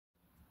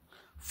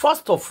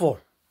First of all,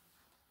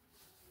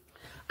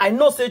 I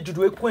know say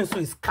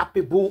Yoedochue&Judy is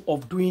capable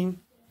of doing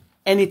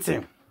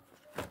anything.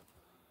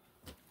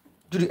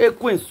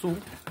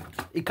 Yoedochue&Judy,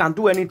 he can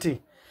do anything.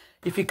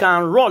 If he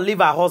can run, leave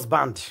her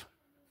husband.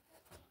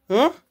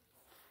 If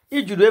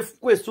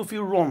Yoedochue&Judy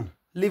run,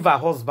 leave her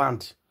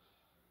husband.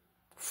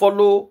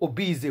 Follow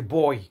Obi is a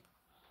boy.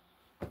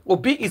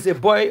 Obi is a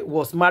boy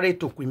was married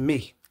to Queen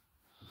May.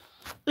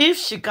 If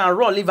she can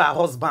run, leave her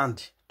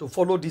husband to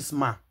follow this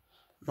man,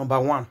 number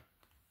one.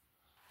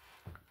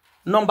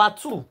 Number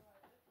two,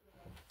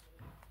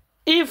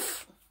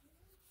 if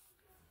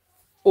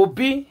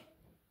Obi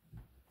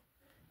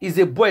is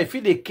a boy, if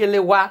he the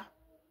Kerewa,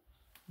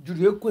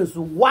 Yoedochue&Judy,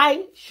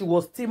 why she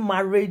was still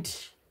married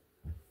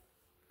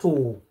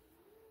to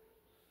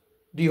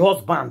the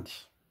husband?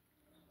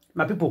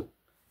 My people,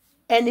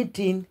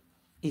 anything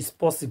is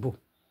possible.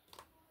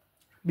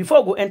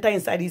 Before we go enter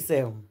inside this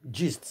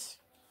gist,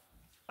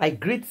 I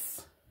greet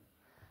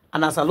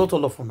and as a lot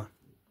of you.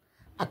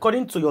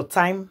 According to your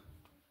time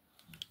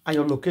and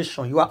your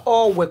location, you are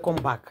all welcome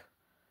back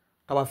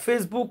to our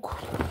Facebook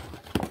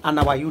and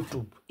our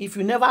YouTube. If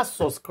you never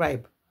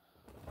subscribe,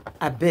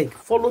 I beg,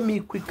 follow me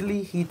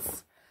quickly, hit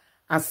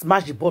and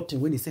smash the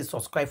button when it says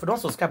subscribe. If you don't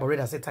subscribe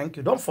already, I say thank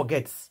you. Don't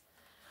forget,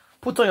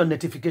 put on your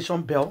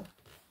notification bell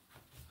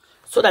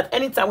so that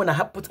anytime when I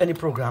have put any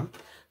program,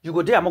 you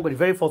go there among the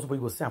very first people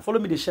you go see and follow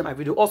me, they share my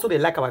video. Also, they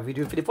like our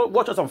video. If you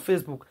watch us on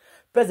Facebook,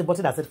 press the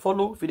button that said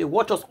follow. If you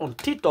watch us on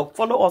TikTok,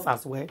 follow us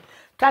as well.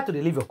 Try to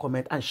leave your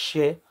comment and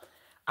share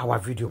our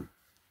video.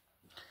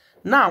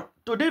 Now,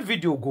 today's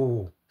video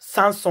go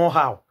sound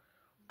somehow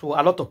to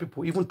a lot of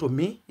people, even to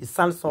me. It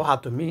sounds somehow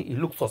to me. It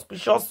looks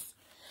suspicious.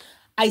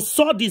 I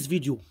saw this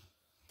video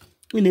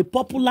in a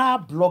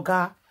popular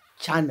blogger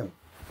channel.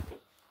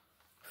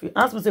 If you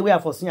ask me, say where I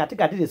for seeing, I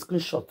think I did a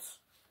screenshot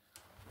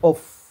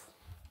of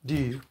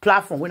the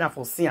platform when I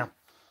for seeing.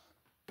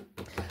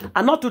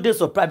 I'm not today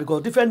surprised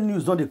because different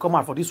news don't they come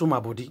out for this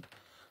woman body.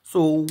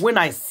 So when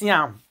I see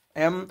him,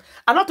 I'm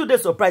not today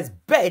surprised,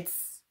 but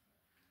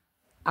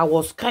I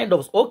was kind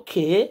of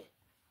okay.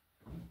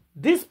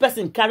 This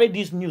person carried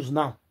this news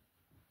now.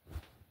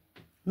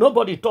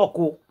 Nobody talk.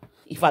 Oh,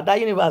 if I die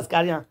universe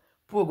carry on,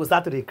 people go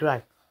start to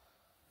cry.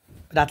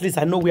 But at least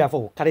I know where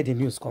for carry the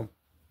news come.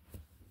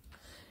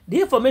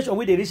 The information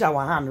we they reach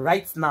our hand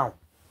right now,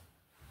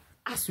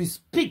 as we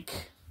speak,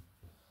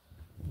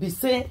 they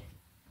say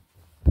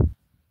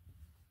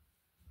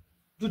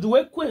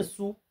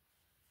Yoedochue&Judy,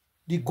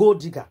 the gold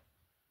digger,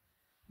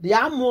 the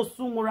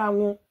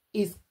Amosu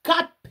is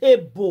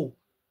capable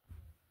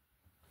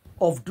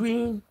of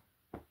doing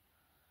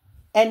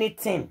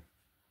anything.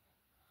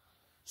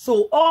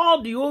 So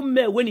all the old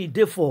men when he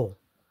did for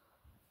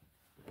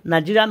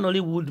Nigerian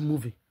Nollywood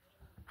movie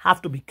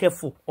have to be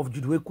careful of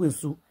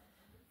Yoedochue&Judy.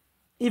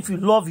 If you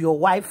love your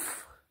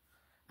wife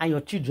and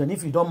your children,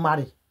 if you don't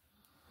marry,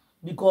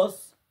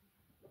 because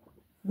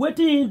what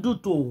did he do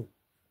to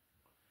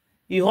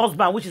his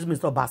husband, which is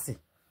Mr. Bassi?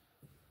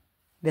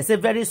 They say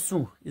very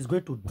soon he's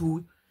going to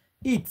do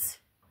it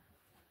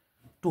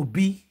to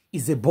be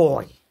is a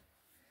boy.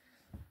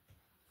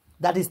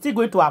 That is still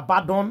going to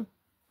abandon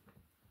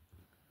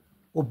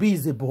Obi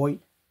is a boy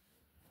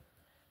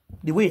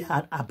the way he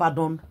had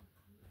abandoned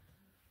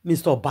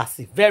Mr.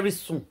 Bassi. Very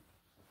soon,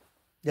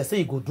 they say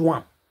he go do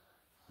one.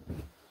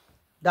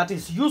 That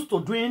is used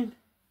to doing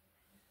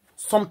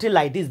something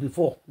like this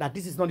before. That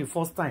this is not the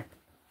first time.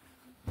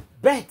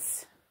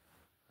 But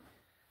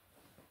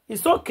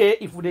it's okay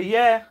if we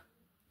hear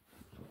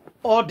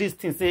all these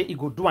things say he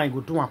go do one, he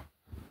go do one.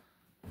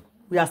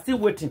 We are still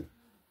waiting.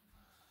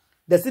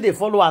 They say they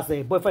follow as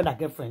a boyfriend and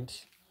girlfriend.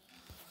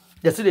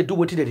 They say they do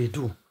what they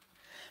do.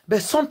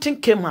 But something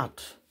came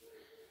out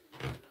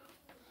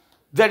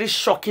very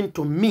shocking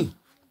to me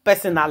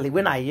personally.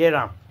 When I hear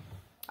them,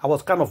 I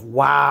was kind of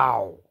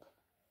wow.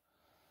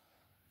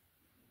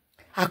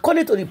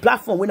 According to the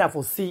platform when I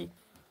foresee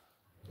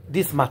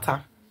this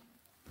matter,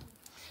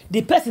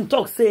 the person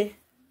talk say,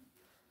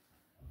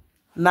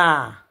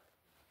 nah,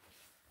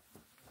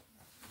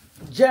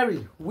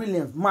 Jery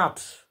Williams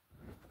mouth,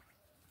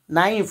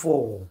 nah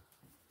for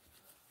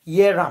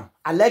year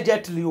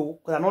allegedly,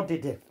 because I'm not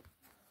dead.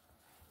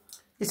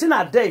 It's in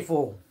a day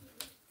for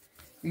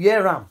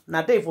year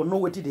na day for know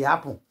what did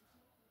happen.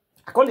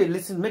 I can't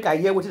listen, make I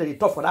hear what they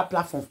talk for that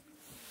platform.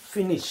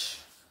 Finish.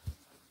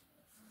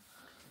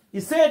 He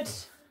said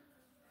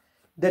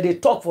that they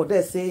talk for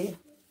them, say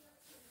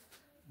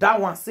that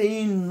one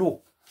saying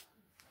no.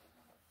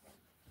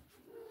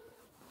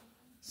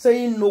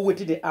 Saying no what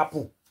did they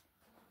happen.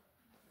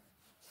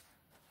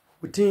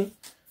 Between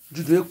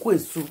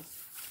Yoedochue&Judy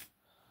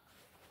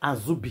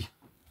and Zuby.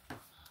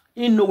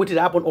 He know what did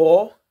happen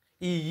or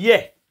he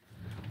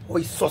or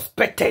he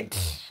suspected.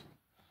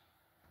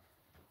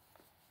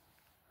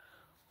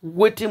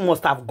 Waiting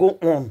must have gone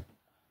on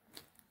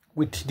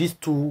with these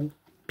two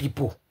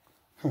people.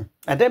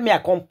 And then me I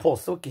come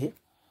pause, okay.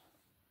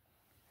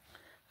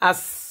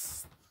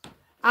 As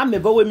I'm a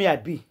boy me I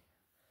be.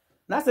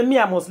 Now say me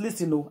I must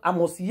listen, no. I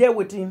must hear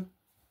what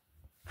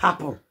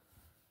happen.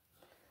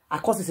 I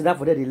cause it's enough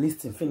for them the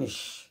listing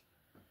finish.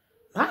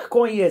 Now I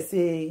come here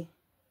say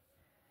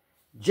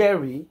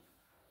Jery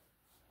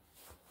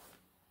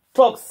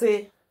talk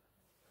say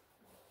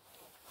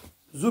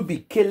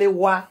Zuby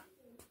Kerewa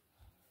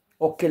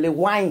or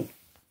𝗕𝗲𝗲𝗀𝗀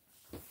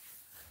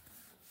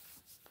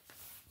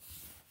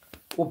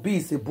Obi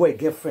is a boy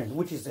girlfriend,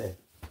 which is a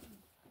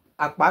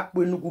bag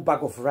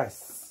of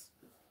rice.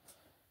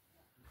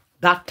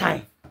 That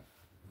time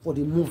for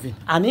the moving.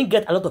 And he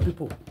get a lot of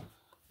people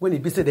when he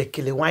be say the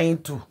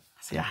𝗕𝗲𝗲𝗀𝗀 too.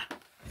 I say, ah.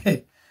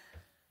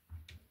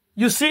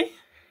 You see,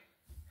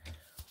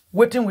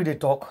 waiting with the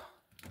talk.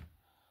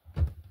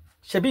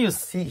 Shebi, you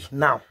see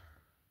now.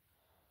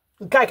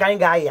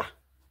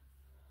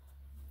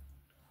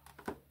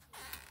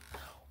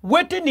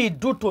 Waiting he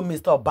do to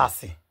Mr.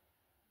 Bassi.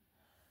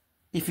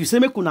 If you say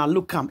me kuna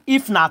look him,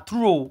 if not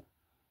true,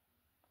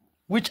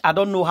 which I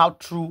don't know how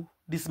true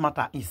this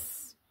matter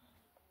is.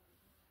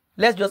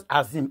 Let's just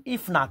assume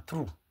if not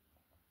true.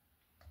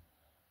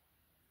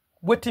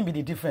 Waiting be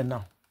the different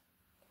now.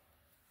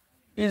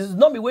 Is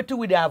not be waiting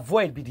with the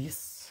avoid be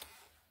this.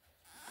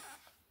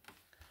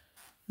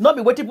 Not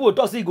be waiting people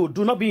talk say go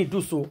do not be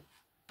do so.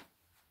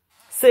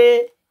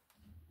 Say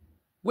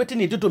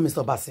waiting he do to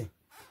Mr. Bassi.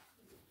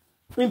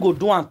 We go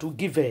do and to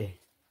give a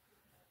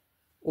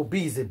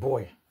Obi is a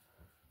boy.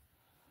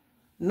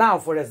 Now,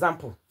 for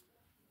example,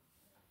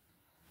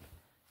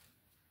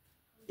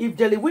 if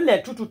Jery will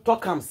let you to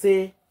talk and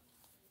say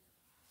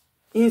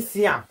in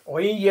Siam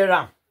or in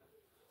Yera,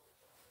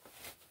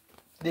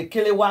 they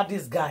𝗕𝗲𝗲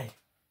this guy.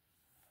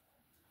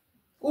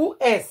 Who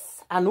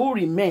else and who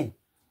remain?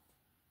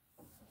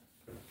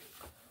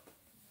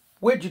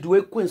 Where did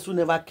we go and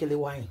never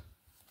𝗕𝗲𝗲?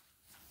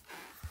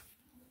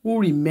 Who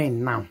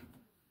remain now?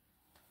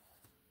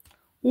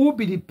 Who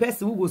be the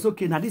person who goes,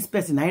 okay, now this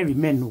person I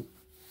remain no?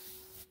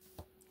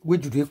 Where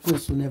do they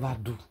question never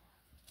do?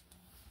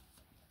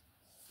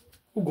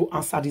 Who go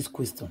answer this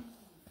question?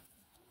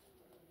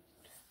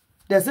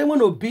 The same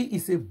one Obi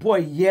is a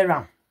boy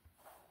Yera.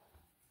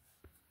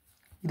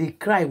 The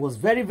cry was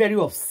very, very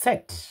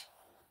upset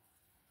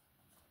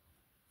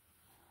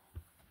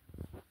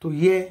to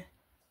hear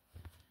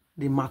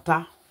the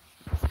matter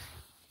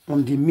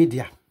on the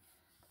media.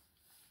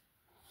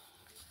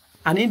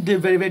 And he did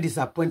very, very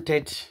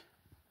disappointed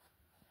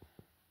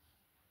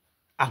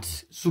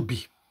at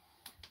Zuby.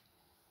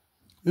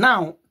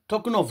 Now,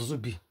 talking of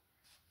Zuby,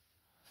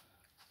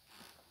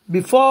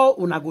 before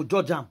una go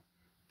judge am,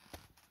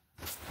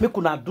 make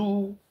una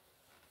do,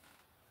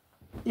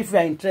 if you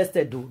are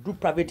interested, do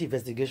private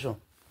investigation.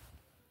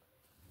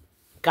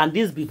 Can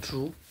this be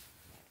true?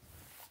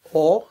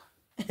 Or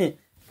it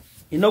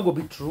not go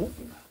be true?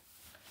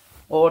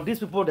 Or these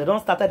people, they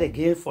don't start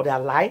again for their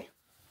lie?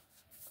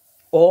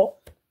 Or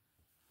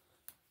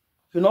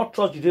you not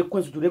trust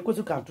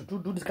Yoedochue&Judy can to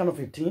do this kind of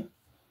a thing?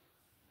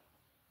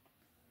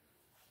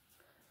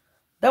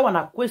 That one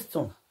a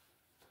question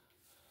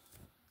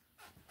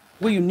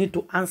where you need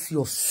to answer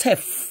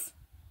yourself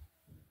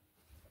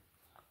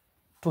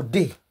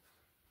today.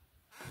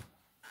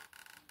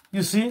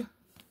 You see,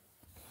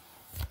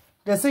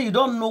 they say you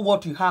don't know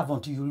what you have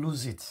until you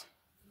lose it.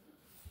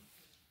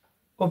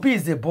 Obi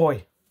is a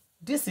boy.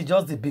 This is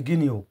just the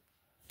beginning.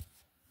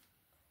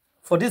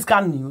 For this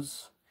kind of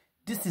news,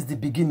 this is the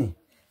beginning.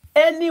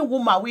 Any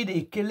woman with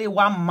a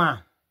𝗕𝗲𝗲 man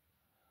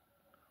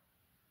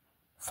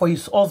for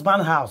his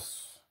husband's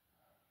house,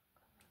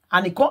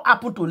 and he can't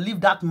happen to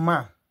leave that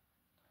man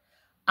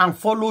and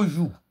follow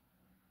you.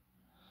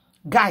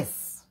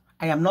 Guys,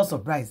 I am not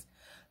surprised.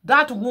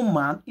 That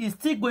woman is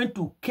still going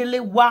to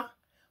𝗕𝗲𝗲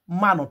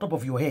man on top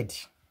of your head.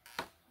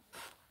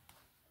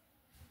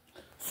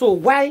 So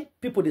why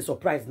people they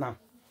surprised now?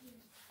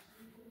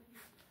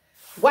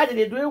 Why did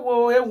they do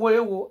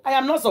it? I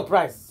am not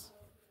surprised.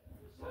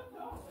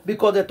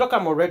 Because they talk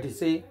them already,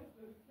 say,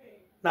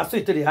 now so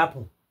it really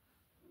happen.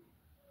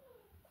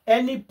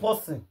 Any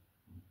person,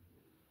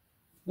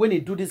 when they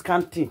do this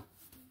kind of thing,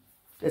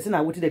 they say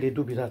now what did they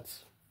do with that.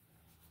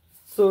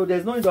 So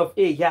there's no need of,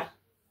 hey, yeah.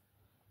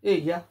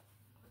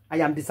 I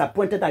am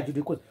disappointed at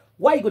Yoedochue.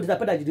 Why you go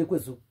disappointed at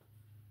Yoedochue?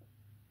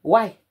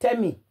 Why? Tell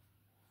me.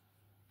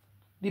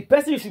 The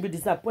person you should be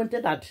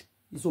disappointed at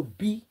is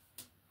Obi,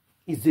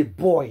 is a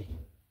boy.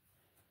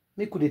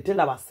 We could tell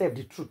ourselves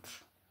the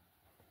truth.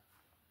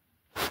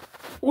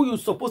 Who you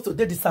supposed to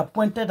be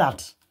disappointed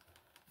at?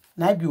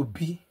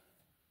 Obi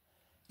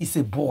is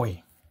a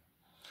boy.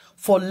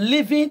 For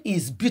leaving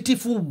his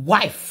beautiful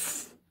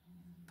wife,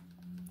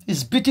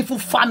 his beautiful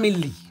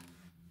family,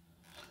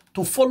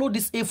 to follow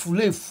this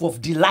life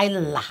of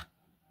Delilah.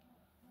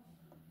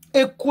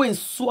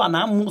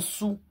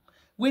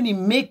 When he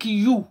make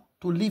you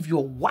to leave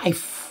your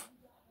wife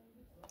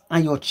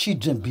and your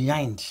children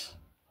behind.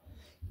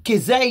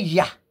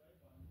 Kezeya.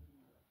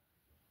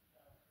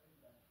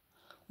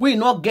 We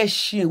not get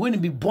shame. When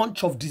it be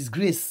bunch of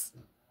disgrace.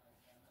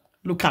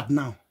 Look at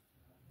now.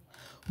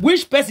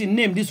 Which person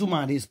name this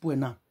woman is poor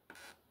now?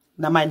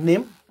 Now my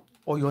name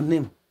or your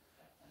name?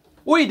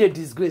 Who is the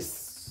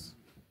disgrace?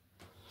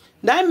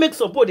 Now I make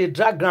support the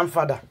drag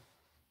grandfather.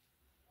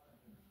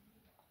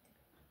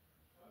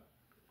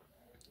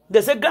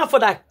 They say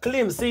grandfather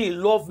claims say he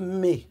love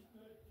me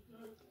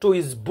to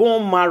his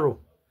bone marrow.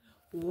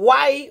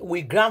 Why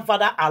will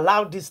grandfather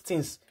allow these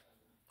things?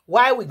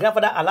 Why will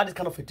grandfather allow this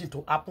kind of a thing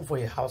to happen for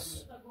a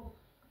house?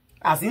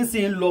 As in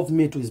saying love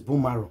me to his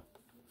bone marrow.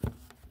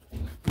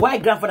 Why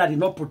grandfather did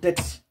not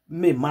protect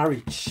me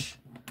marriage?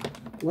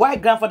 Why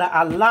grandfather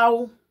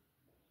allow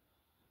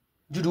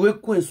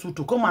Yoedochue&Judy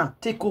to come and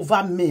take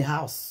over me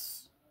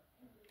house?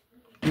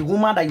 The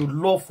woman that you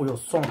love for your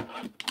son.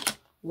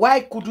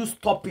 Why could you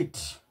stop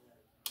it?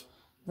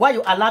 Why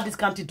you allow this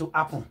kind of thing to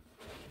happen?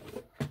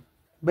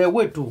 But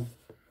wait too.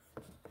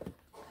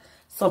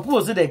 Some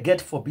people say they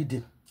get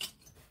forbidden.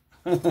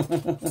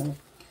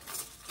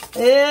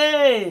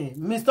 Hey,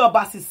 Mr.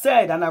 Bassi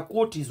said, and I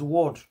quote his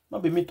word.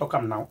 Not be me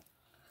talking now.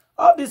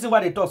 All this is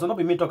what they talk, so not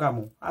be me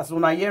talking. As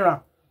when I hear him,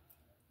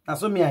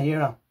 as when I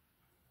hear him.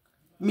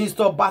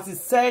 Mr. Bassi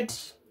said,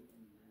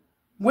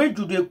 when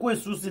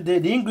Yoedochue&Judy,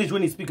 the English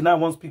when he speak now,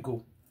 won't speak.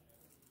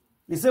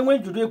 He said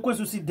when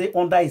Yoedochue&Judy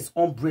under his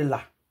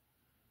umbrella,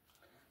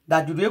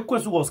 that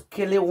Yoedochue&Judy was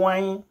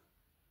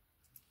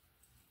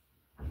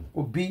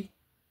𝗕𝗹𝗲𝗀𝗀𝗀𝗲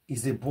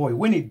is a boy.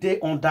 When he day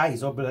under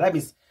his umbrella, that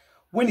means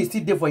when he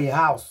still there for a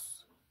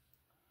house,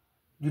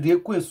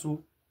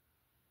 Yoedochue&Judy,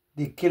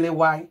 the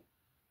𝗕𝗹𝗲𝗀𝗀𝗀𝗀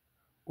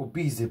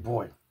is a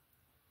boy.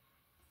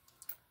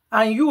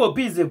 And you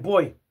is a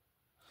boy.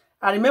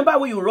 I remember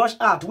when you rush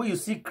out, when you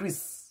see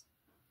Chris.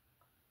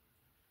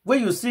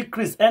 When you see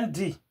Chris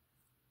ND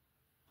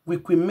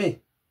with Queen May.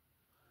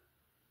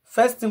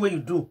 First thing when you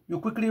do, you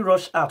quickly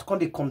rush out, come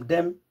they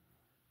condemn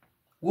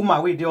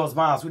woman with the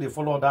husband as they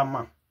follow that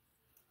man.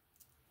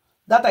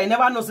 That I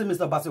never know say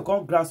Mr. Bassi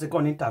come grant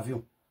second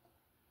interview.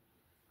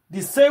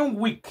 The same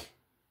week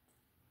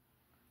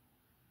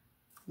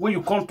when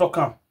you come talk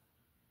him.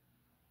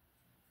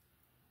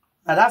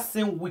 Now that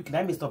same week,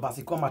 now Mr.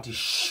 Bassi come out to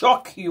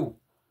shock you.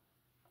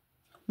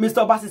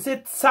 Mr. Bassi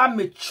said,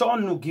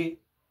 𝗦𝘁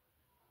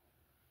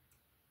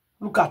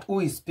look at who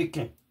is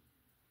speaking.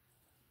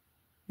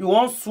 You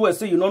won't swear,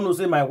 say you don't know,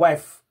 say my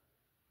wife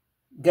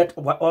get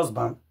my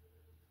husband.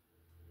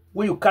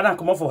 When you cannot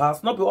come off for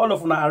house, not be all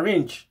of them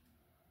arrange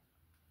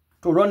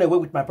to run away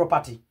with my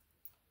property.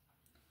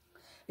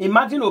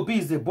 Imagine Obi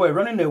is a boy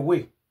running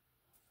away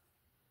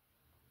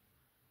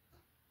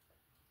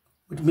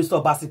with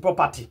Mr. Bassi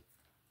property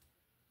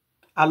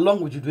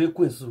along with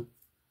Yoedochue&Judy.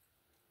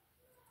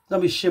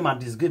 Don't be shame and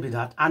disgrace with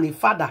that. And a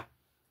father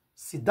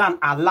sit down,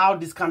 allow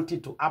this kind of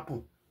thing to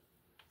happen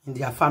in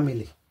their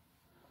family.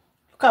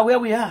 Look at where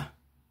we are.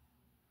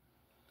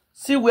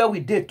 See where we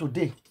did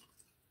today.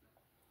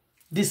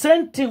 The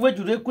same thing what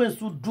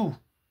Yoedochue&Judy do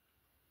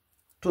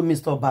to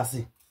Mr.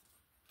 Bassi.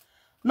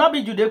 Not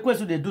be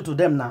Yoedochue&Judy they do to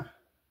them now.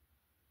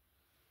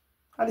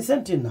 And the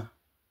same thing now.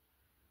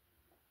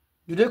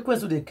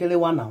 Yoedochue&Judy they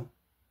𝗕𝗹𝗲𝗀𝗀𝗀𝗀𝗀 now.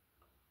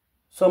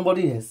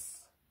 Somebody else.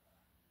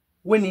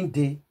 Winning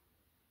day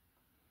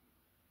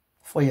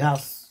for your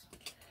house.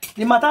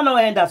 The matter now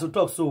end as to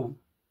talk so.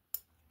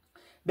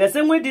 The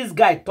same way this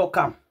guy talk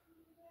him.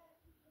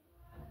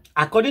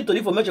 According to the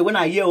information when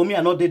I hear Omi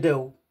are not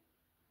there.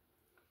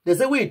 The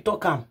same way he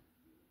talk him.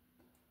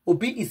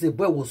 Obi is a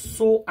boy was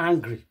so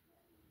angry.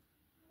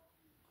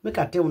 Make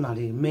I tell you now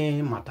the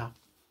main matter.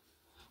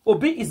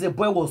 Obi is a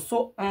boy was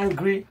so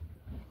angry.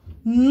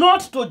 Not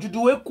to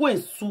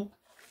Yoedochue&Judy.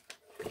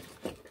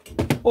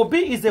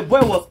 Obi is a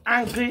boy was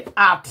angry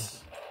at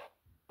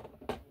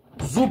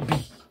Zuby.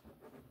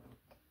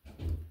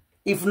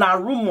 If na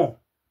rumor,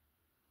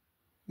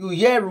 you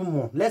hear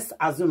rumor, let's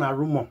assume a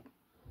rumor.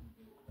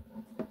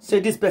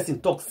 Say this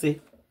person talk, say.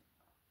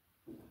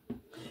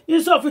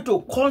 Instead of you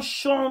to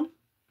caution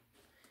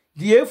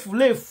the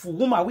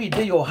woman we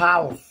dey your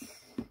house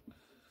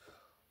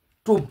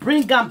to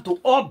bring them to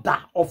order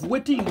of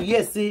waiting you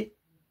hear say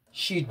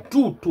she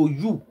do to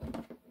you.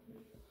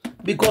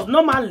 Because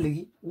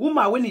normally,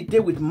 woman when you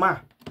deal with man,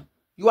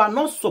 you are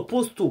not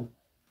supposed to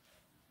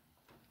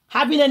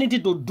having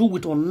anything to do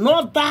with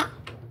another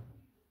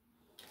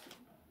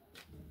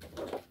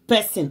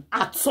person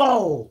at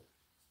all.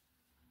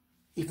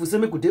 If we say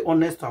we could be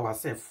honest to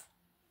ourselves.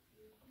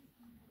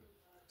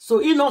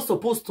 So you're not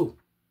supposed to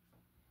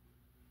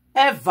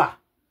ever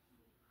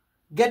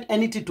get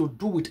anything to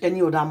do with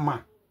any other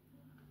man.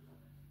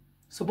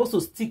 Supposed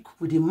to stick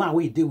with the man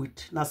we deal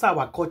with. That's how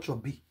our culture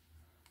be.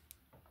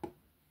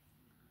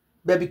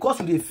 But because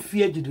you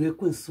fear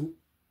Yoedochue&Judy,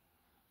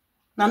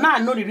 now I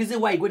know the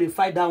reason why you go to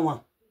fight that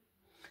one.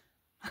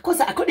 Because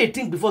I couldn't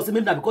think before, so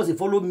maybe that because he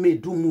followed me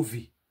do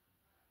movie.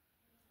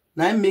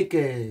 Now I make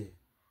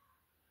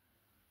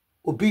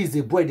Obi is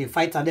a boy they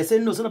fight and they say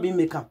no, so not be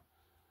make him.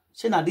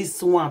 Say now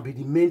this one be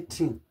the main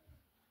thing.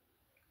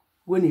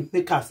 When he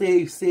make her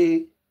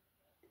say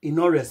he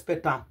no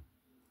respect him,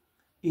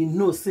 he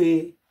no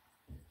say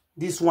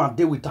this one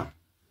deal with him.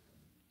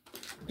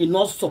 He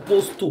not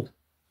supposed to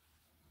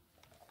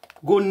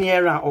go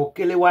near her or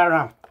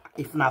𝗕𝗹𝗲𝗀𝗀𝗀𝗀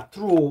if not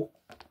true.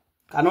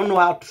 I don't know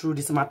how true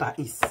this matter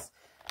is.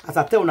 As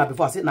I tell you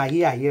before, I said now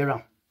here I hear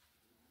her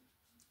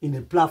in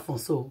the platform,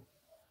 so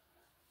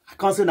I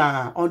can't say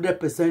now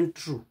 100%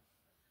 true.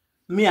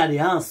 Me at the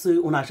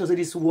answer when I show say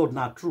this word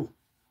not true.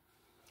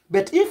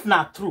 But if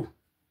not true,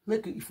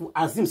 make if you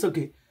assume it's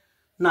okay,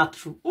 not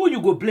true. Who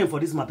you go blame for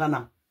this matter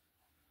now?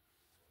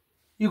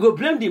 You go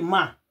blame the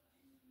man,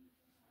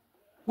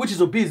 which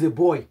is Obi is a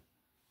boy.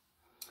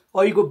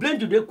 Or you go blame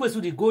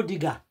Yoedochue the gold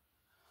digger.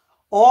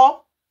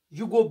 Or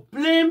you go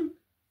blame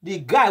the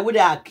guy where they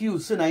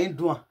accused saying I ain't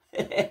doing.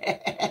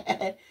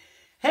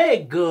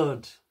 Hey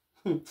God.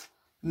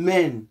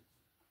 Men.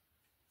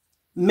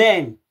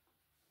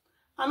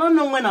 I don't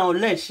know when I'll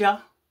let you.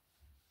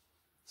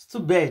 It's too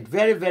bad.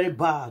 Very, very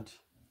bad.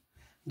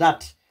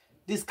 That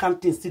this kind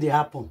of thing still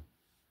happen.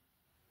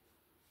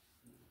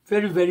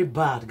 Very, very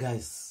bad,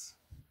 guys.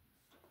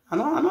 I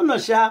don't know,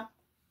 Sha.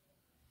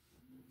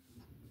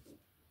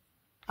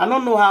 I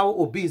don't know how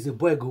Obi is a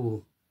boy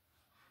go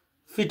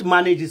fit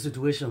manage this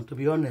situation, to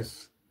be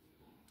honest.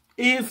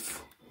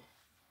 If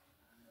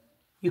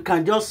you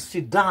can just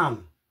sit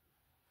down,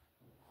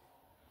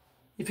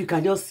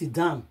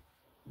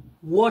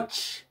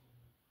 watch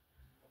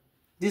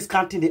this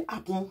kind of thing that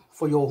happen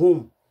for your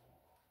home.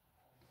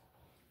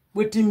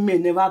 What may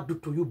never do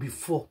to you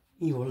before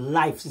in your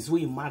life since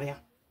when you married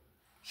her.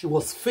 She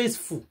was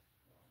faithful.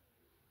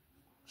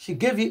 She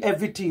gave you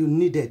everything you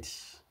needed.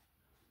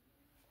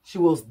 She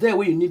was there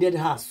when you needed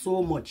her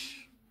so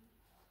much.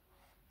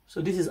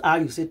 So this is how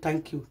you say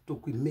thank you to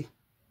Queen May.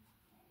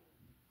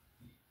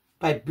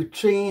 By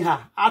betraying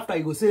her. After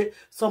you go say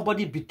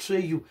somebody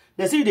betray you.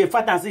 They say they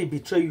fight and say he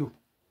betray you.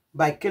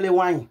 By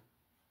Kerewa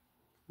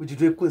with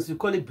Yoedochue, you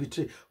call it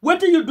betray. What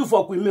do you do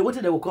for Queen May? What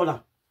do they will call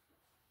her?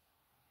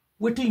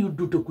 What do you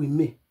do to Queen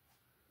May?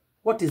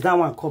 What is that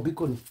one called?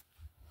 Because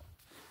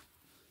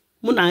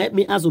Muna help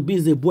me as a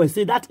busy boy.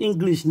 Say that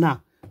English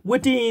now.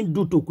 What do you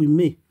do to Queen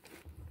May?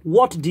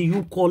 What do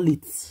you call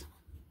it?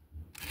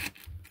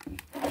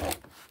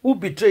 Who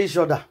betray each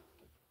other?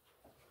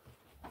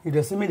 You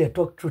just see me they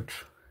talk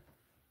truth.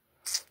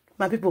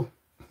 My people.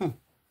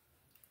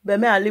 But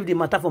may I leave the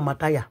matter for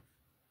Mataya.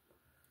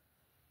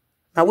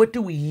 Now what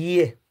do we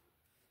hear?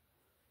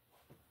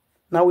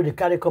 Now with the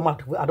carry come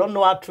out. I don't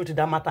know how true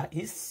that matter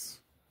is.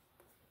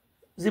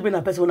 Zuby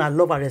a person I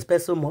love and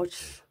respect so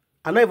much.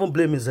 I don't even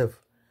blame myself.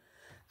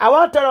 I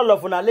want to tell all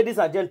of you, ladies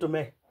and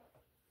gentlemen.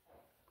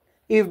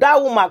 If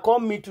that woman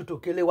come meet you to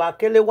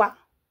Kerewa.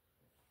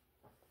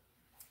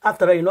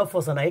 After that, you know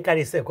first and I carry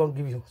yourself can't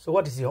give you. So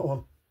what is your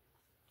own?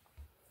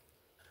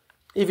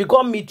 If he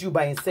come meet you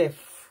by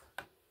himself,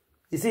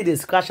 you see the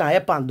scratch and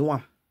help and do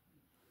one.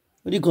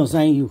 What do you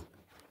concern you?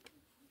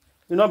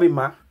 You not be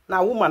man.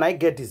 Now woman I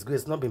get this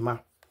grace, not be man.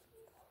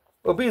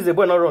 Obi is a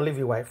boy not run leave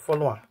your wife.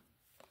 Follow her.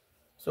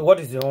 So what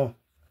is your own?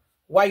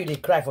 Why you they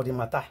cry for the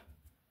matter?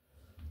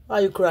 Why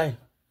you crying?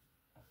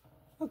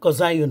 What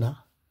concern you now?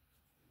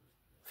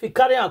 If you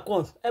carry her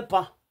con, help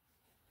her.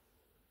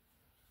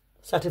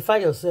 Certify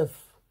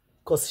yourself.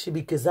 Because she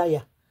be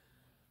Keziah.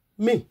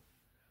 Me.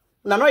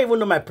 I don't even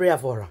know my prayer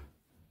for her.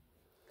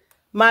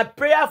 My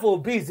prayer for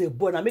Obi is a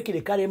boy. I make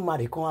it carry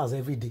marry come house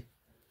every day.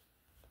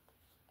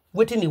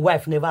 Waiting the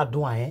wife never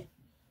do eh?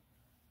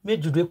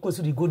 Make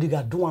Yoedochue the gold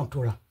digger do one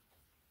to her.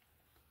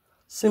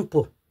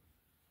 Simple.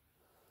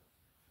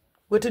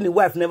 Waiting the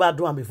wife never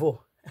do one before.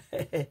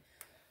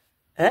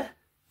 Eh?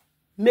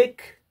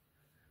 Make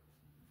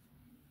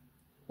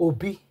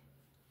Obi.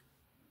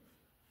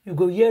 You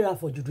go hear her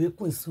for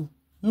Yoedochue.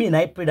 Me and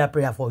I pray that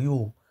prayer for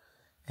you.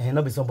 And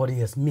not be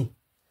somebody else. Me.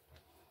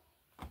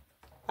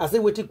 I say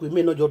what we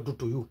may not just do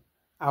to you.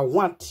 I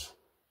want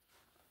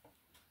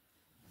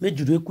make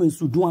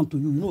Yoedochue do one to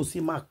you. You know, see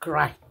my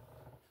cry.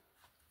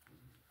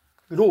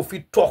 You know, if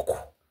you talk.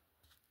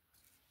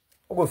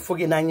 I go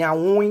forget na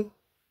nyawin.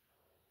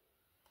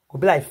 Go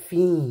be like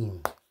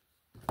film.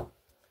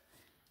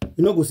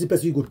 You know, go see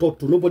person you go talk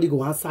to. Nobody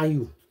go answer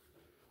you.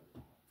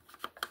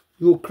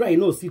 You go cry, you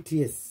know, see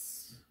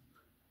tears.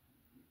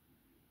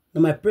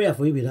 Now my prayer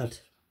for you be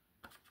that.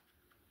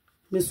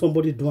 Make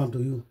somebody do unto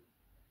you.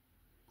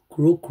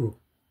 Crow.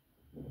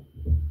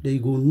 Then you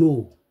go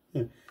know.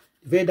 The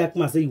very dark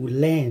man say you will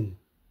learn.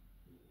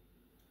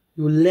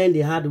 You will learn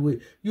the hard way.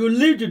 You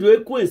live to do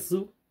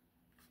Yoedochue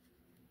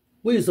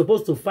when you're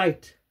supposed to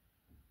fight.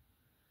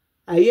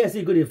 I hear say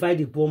you go to fight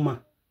the poor man.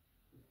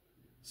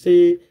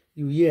 Say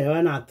you hear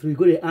 1 or 3,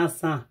 go to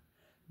answer.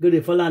 Go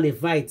to follow the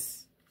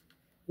fights.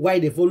 Why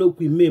they follow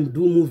Queen May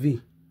do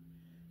movie?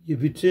 You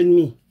betrayed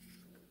me.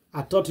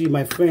 I thought you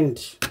my friend.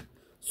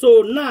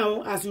 So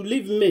now, as you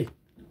leave me,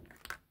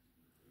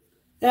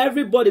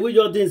 everybody with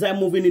your inside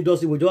moving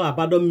industry will just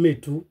abandon me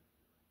too.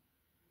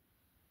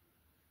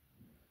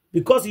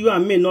 Because you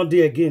and me not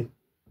there again.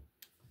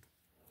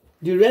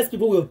 The rest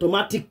people will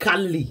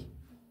automatically.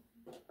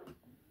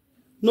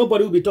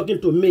 Nobody will be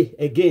talking to me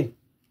again.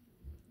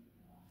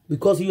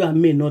 Because you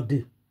and me not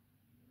there.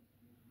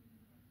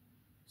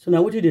 So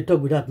now what did they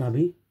talk with that,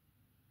 Nabi?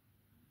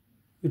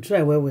 You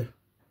try well.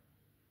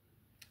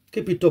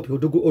 Keep it up,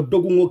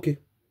 Odogun okay.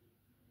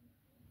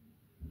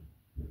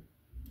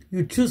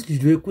 You choose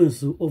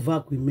Yoedochue over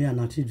Queen May and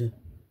her children.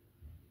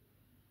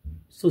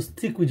 So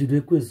stick with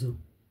Yoedochue.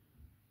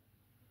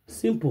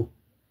 Simple.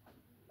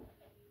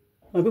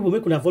 My people,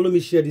 make una follow me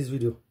share this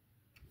video.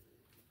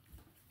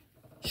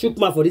 Shook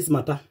ma for this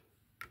matter.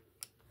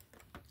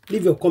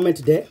 Leave your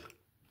comment there.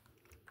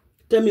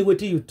 Tell me what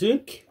you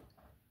think.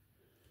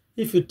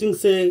 If you think,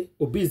 say,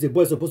 Obi is the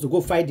boy supposed to go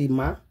fight the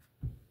man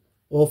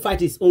or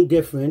fight his own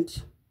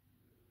girlfriend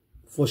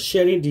for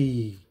sharing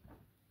the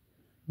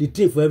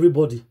thing for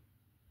everybody.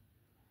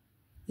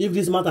 If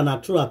this matter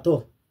not true at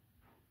all,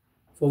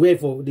 for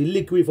the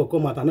liquid for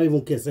come out, I not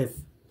even care safe.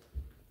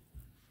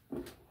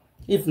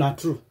 If not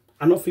true,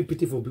 I not feel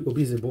pity for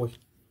Obi is the boy.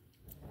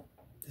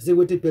 They say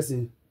what the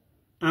person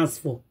asks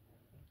for,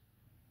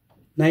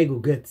 now you go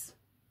get.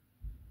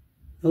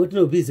 Now what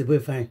Obi is the boy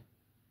fine.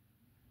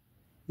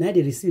 Now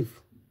they receive.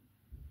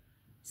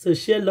 So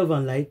share, love,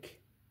 and like.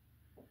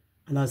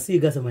 And I'll see you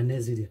guys on my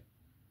next video.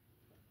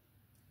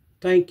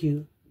 Thank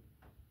you.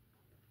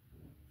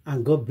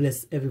 And God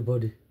bless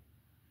everybody.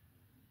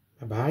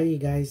 Bye-bye,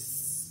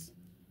 guys.